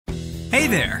Hey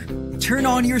there! Turn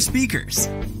on your speakers.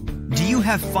 Do you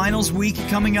have finals week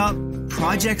coming up?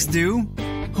 Projects due?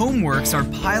 Homeworks are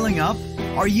piling up?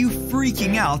 Are you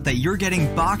freaking out that you're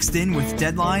getting boxed in with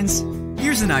deadlines?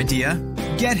 Here's an idea.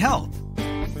 Get help.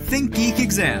 Think Geek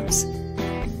Exams.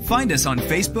 Find us on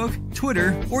Facebook,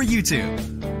 Twitter, or YouTube.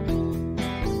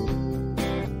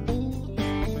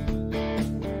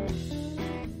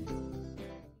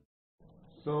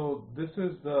 So this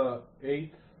is the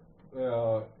eighth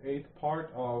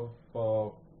part of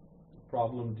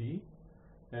problem D,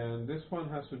 and this one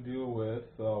has to deal with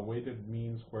weighted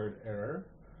mean squared error.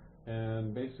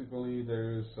 And basically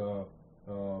there's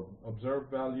observed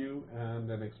value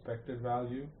and an expected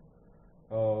value,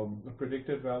 a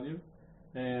predicted value,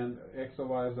 and x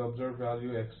of I is the observed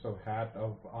value, x of hat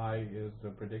of I is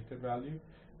the predicted value,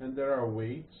 and there are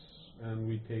weights, and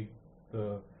we take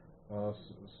the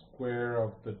square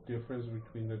of the difference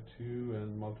between the two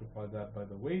and multiply that by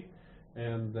the weight,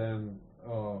 and then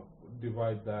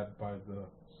divide that by the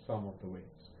sum of the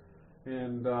weights.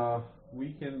 And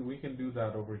we can do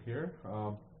that over here.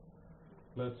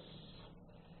 Let's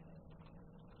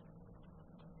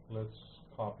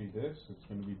copy this. It's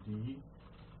going to be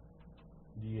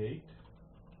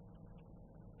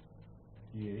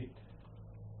D8.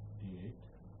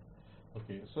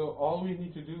 Okay, so all we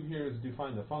need to do here is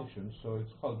define the function. So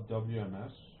it's called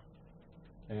WMS,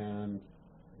 and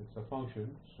it's a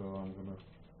function. So I'm going to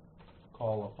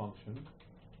call a function,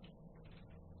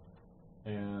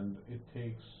 and it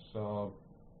takes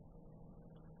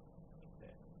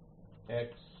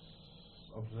x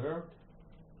observed.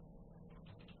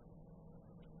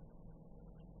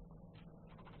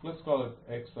 Let's call it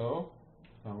XO,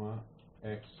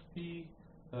 XP,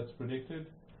 that's predicted,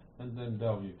 and then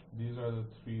W. These are the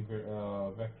three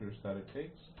vectors that it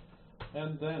takes.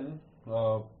 And then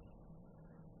we're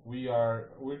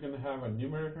going to have a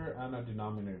numerator and a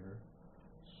denominator.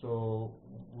 So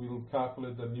we'll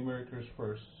calculate the numerators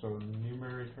first. So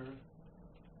numerator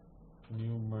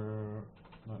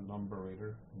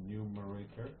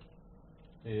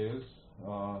is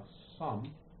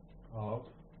sum of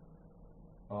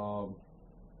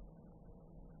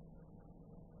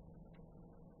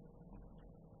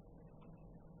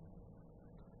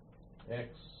x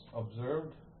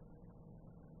observed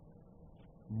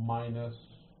minus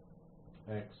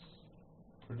x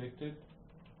predicted,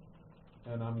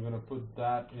 and I'm going to put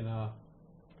that in a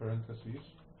parentheses,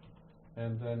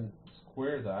 and then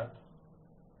square that,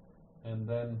 and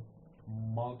then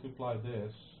multiply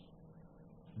this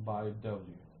by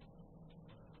W.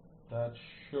 That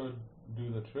should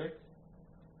do the trick.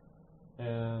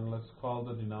 And let's call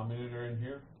the denominator in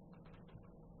here.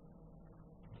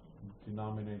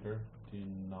 Denominator,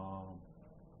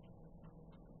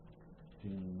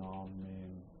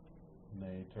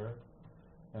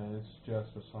 and it's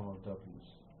just the sum of W's.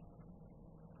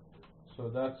 So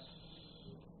that's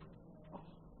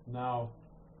now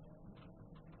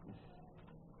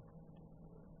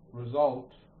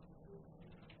result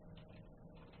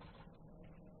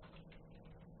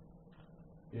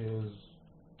is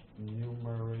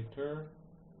numerator.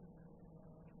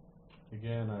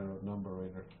 Again, I wrote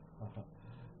numerator.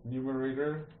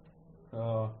 Numerator,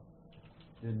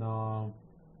 denominator,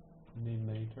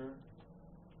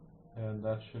 and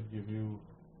that should give you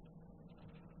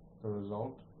the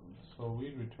result. So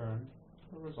we return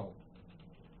the result.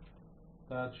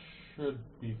 That should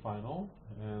be final,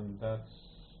 and that's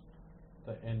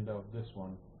the end of this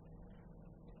one.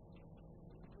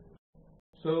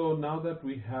 So now that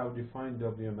we have defined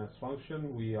WMS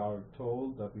function, we are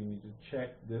told that we need to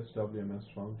check this WMS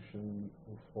function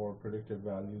for predicted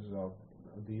values of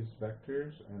these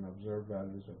vectors and observed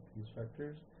values of these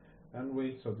vectors and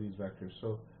weights of these vectors.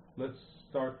 So let's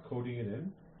start coding it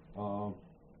in. So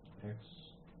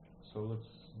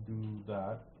let's do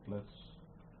that. Let's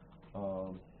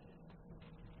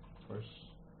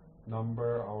first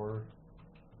number our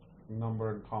number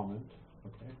and comment.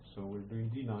 Okay, so we're doing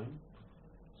D9.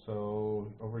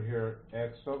 So over here,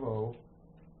 x of O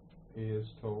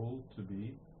is told to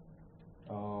be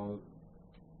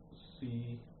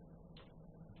C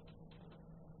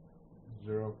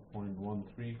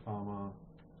 0.13,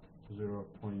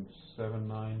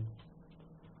 0.79,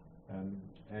 and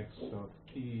x of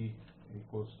P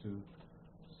equals to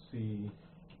C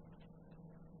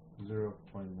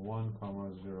 0.1,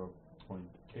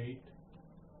 0.8,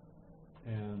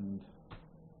 and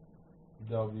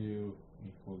W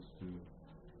equals to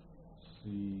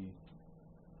C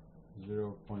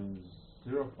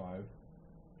 0.05,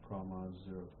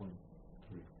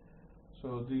 0.3. So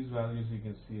these values you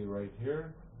can see right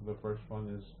here. The first one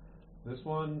is this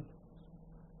one,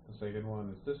 the second one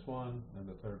is this one, and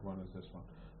the third one is this one.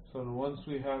 So once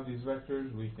we have these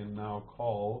vectors, we can now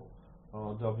call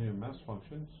WMS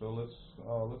function. So let's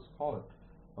call it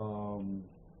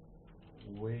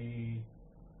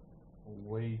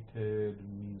weighted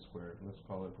mean squared. Let's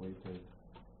call it weighted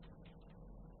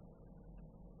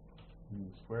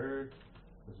mean squared.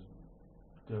 This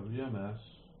is WMS.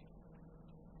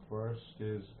 First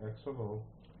is x of O,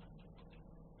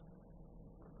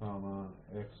 comma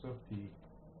x of P,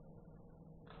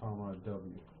 comma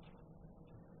W.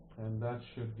 And that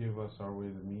should give us our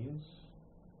weighted mean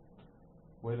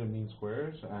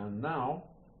squares. And now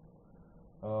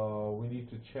we need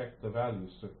to check the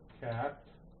values. So cat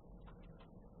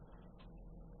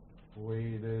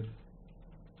weighted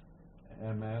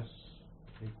MS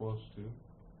equals to,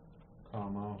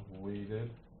 comma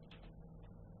weighted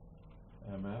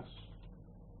MS,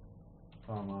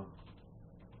 comma.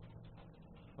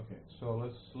 Okay, so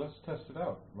let's test it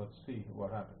out. Let's see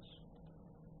what happens.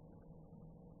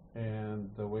 And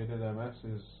the weighted MS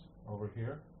is over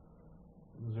here,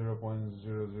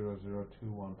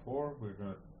 0.000214. We're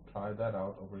going to try that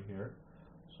out over here.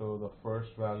 So the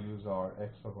first values are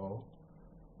x of O,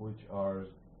 which are,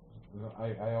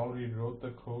 I already wrote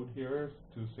the code here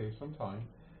to save some time.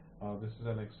 This is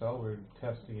an Excel. We're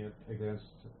testing it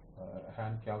against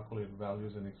hand calculated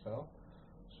values in Excel.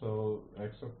 So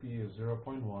x of P is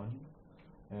 0.1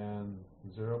 and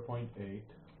 0.8.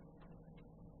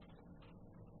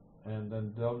 And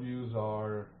then W's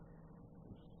are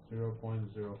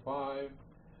 0.05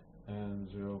 and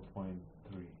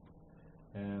 0.3,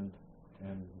 and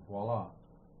voila,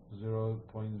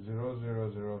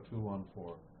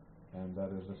 0.000214, and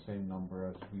that is the same number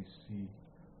as we see.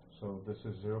 So this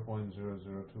is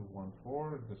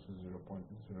 0.000214. This is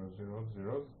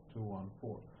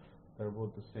 0.000214. They're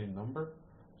both the same number.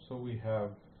 So we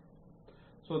have.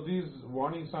 So these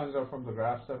warning signs are from the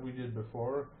graphs that we did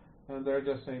before. And they're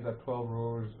just saying that 12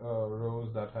 rows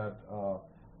that had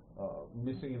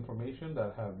missing information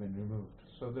that have been removed.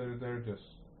 So they're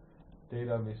just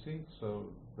data missing,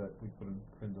 so that we couldn't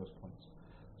print those points.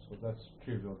 So that's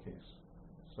trivial case.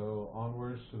 So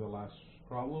onwards to the last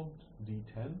problem,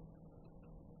 D10.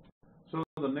 So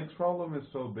the next problem is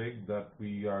so big that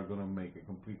we are going to make a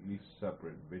completely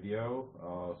separate video.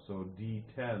 So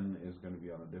D10 is going to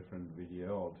be on a different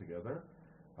video altogether.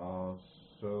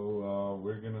 So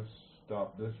we're going to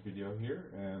stop this video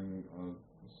here and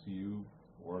see you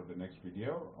for the next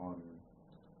video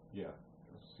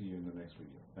see you in the next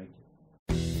video. Thank you.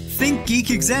 Think Geek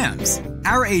Exams.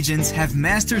 Our agents have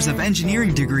Masters of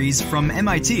Engineering degrees from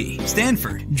MIT,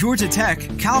 Stanford, Georgia Tech,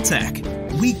 Caltech.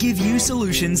 We give you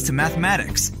solutions to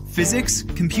mathematics, physics,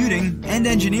 computing, and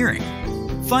engineering.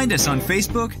 Find us on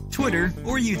Facebook, Twitter,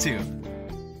 or YouTube.